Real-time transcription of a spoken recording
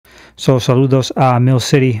Saludos a Mill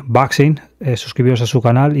City Boxing, suscribiros a su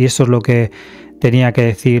canal, y esto es lo que tenía que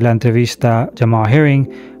decir la entrevista Jamal Herring,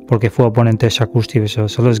 porque fue oponente de Shakur Stevenson.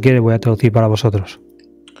 So let's get it, voy a traducir para vosotros.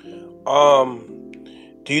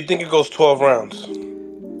 Do you think it goes 12 rounds?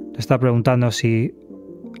 Le está preguntando si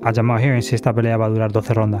a Jamal Herring si esta pelea va a durar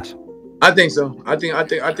 12 rondas. I think so. I think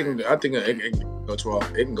it can go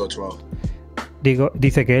 12. It can go 12.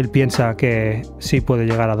 Dice que él piensa que sí puede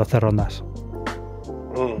llegar a 12 rondas.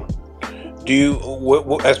 Do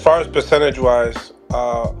you, as far as percentage-wise,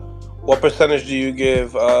 what percentage do you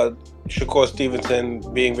give Shakur Stevenson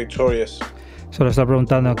being victorious? Se le está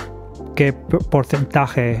preguntando qué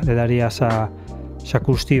porcentaje le darías a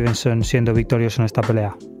Shakur Stevenson siendo victorioso en esta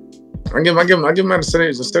pelea. I give him a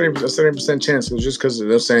 70% chance, just because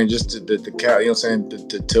they're saying just the you know what I'm saying,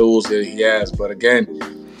 the tools that he has. But again,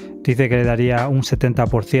 dice que le daría un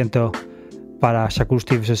 70% para Shakur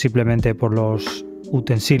Stevenson simplemente por los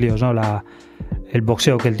utensilios, ¿no? El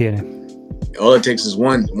boxeo que él tiene. All it takes is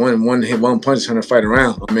one punch trying to fight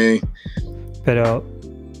around. I mean, pero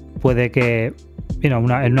puede que, en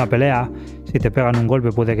una pelea, si te pegan un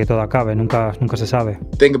golpe, puede que todo acabe. Nunca se sabe.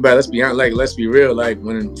 Think about it, let's be real. Like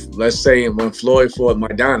when Floyd fought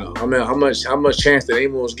Maidana, I mean, how much chance that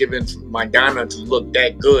anyone was giving Maidana to look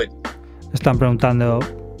that good? Están preguntando,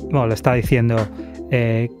 le está diciendo,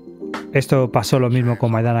 esto pasó lo mismo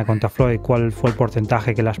con Maidana contra Floyd. ¿Cuál fue el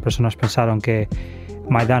porcentaje que las personas pensaron que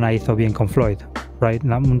Maidana hizo bien con Floyd? Right?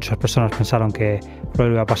 Muchas personas pensaron que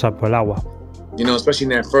Floyd iba a pasar por el agua. You know,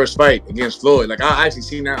 especially in that first fight against Floyd. Like I was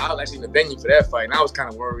actually in the venue for that fight, and I was kind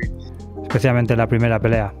of worried. Especialmente en la primera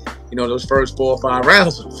pelea. You know, those first 4 or 5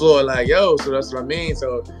 rounds with Floyd, like, yo, so that's what I mean.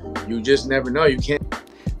 So you just never know. You can't.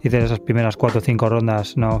 Dice esas primeras 4 o 5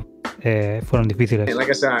 rondas fueron difíciles. And like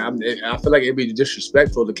I said, I feel like it'd be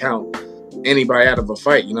disrespectful to count anybody out of a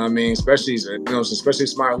fight. You know what I mean? Especially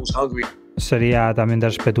somebody who's hungry. Sería también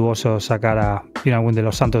respetuoso sacar a Edwin De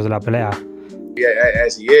Los Santos de la pelea. Yeah,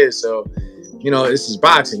 as he is. So, you know, this is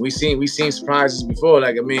boxing. We've seen surprises before.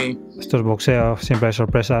 Like, I mean, esto es boxeo, siempre hay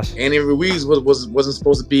sorpresas. Andy Ruiz wasn't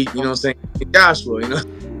supposed to be, you know what I'm saying, Joshua, you know.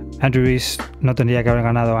 Andrew Ruiz no tendría que haber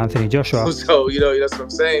ganado a Anthony Joshua. So, you know, that's what I'm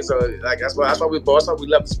saying. So, like, that's why we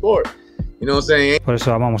love the sport. You know what I'm saying? Por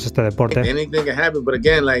eso amamos este deporte. Anything can happen, but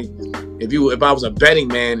again, like, if I was a betting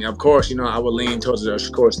man, of course, you know, I would lean towards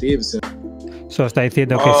Shakur Stevenson. So está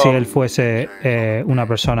diciendo que si él fuese una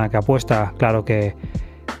persona que apuesta, claro que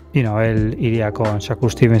él iría con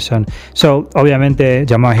Shakur Stevenson. So, obviamente,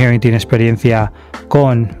 Jamal Herring tiene experiencia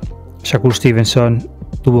con Shakur Stevenson,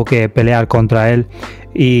 tuvo que pelear contra él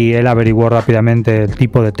y él averiguó rápidamente el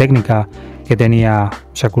tipo de técnica que tenía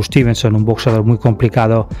Shakur Stevenson, un boxeador muy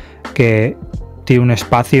complicado que tiene un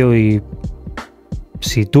espacio, y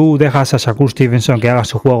si tú dejas a Shakur Stevenson que haga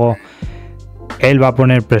su juego, él va a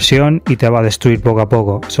poner presión y te va a destruir poco a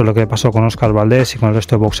poco. Eso es lo que pasó con Oscar Valdés y con el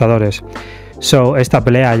resto de boxeadores. So, esta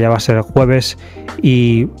pelea ya va a ser el jueves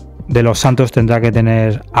y De Los Santos tendrá que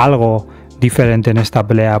tener algo diferente en esta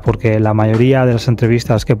pelea, porque la mayoría de las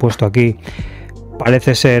entrevistas que he puesto aquí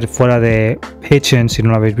parece ser fuera de Hitchens. Si no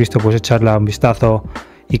lo habéis visto, pues echarle un vistazo.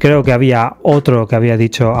 Y creo que había otro que había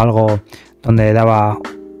dicho algo donde daba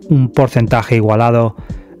un porcentaje igualado.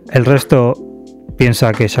 El resto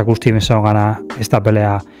piensa que Shakur Stevenson gana esta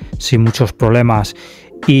pelea sin muchos problemas,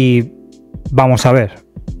 y vamos a ver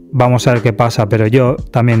qué pasa, pero yo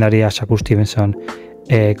también daría a Shakur Stevenson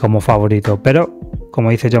como favorito, pero como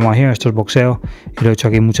dice Jamal Herring, esto es boxeo y lo he dicho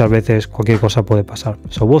aquí muchas veces, cualquier cosa puede pasar.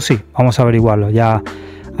 So we'll see, vamos a averiguarlo, ya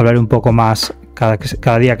hablaré un poco más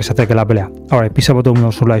cada día que se acerque la pelea. Alright, pisa por todo el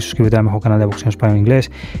mundo su like, suscríbete al mejor canal de boxeo en español e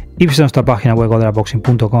inglés y visita nuestra página web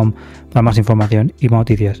goderaboxing.com para más información y más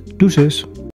noticias. Deuces.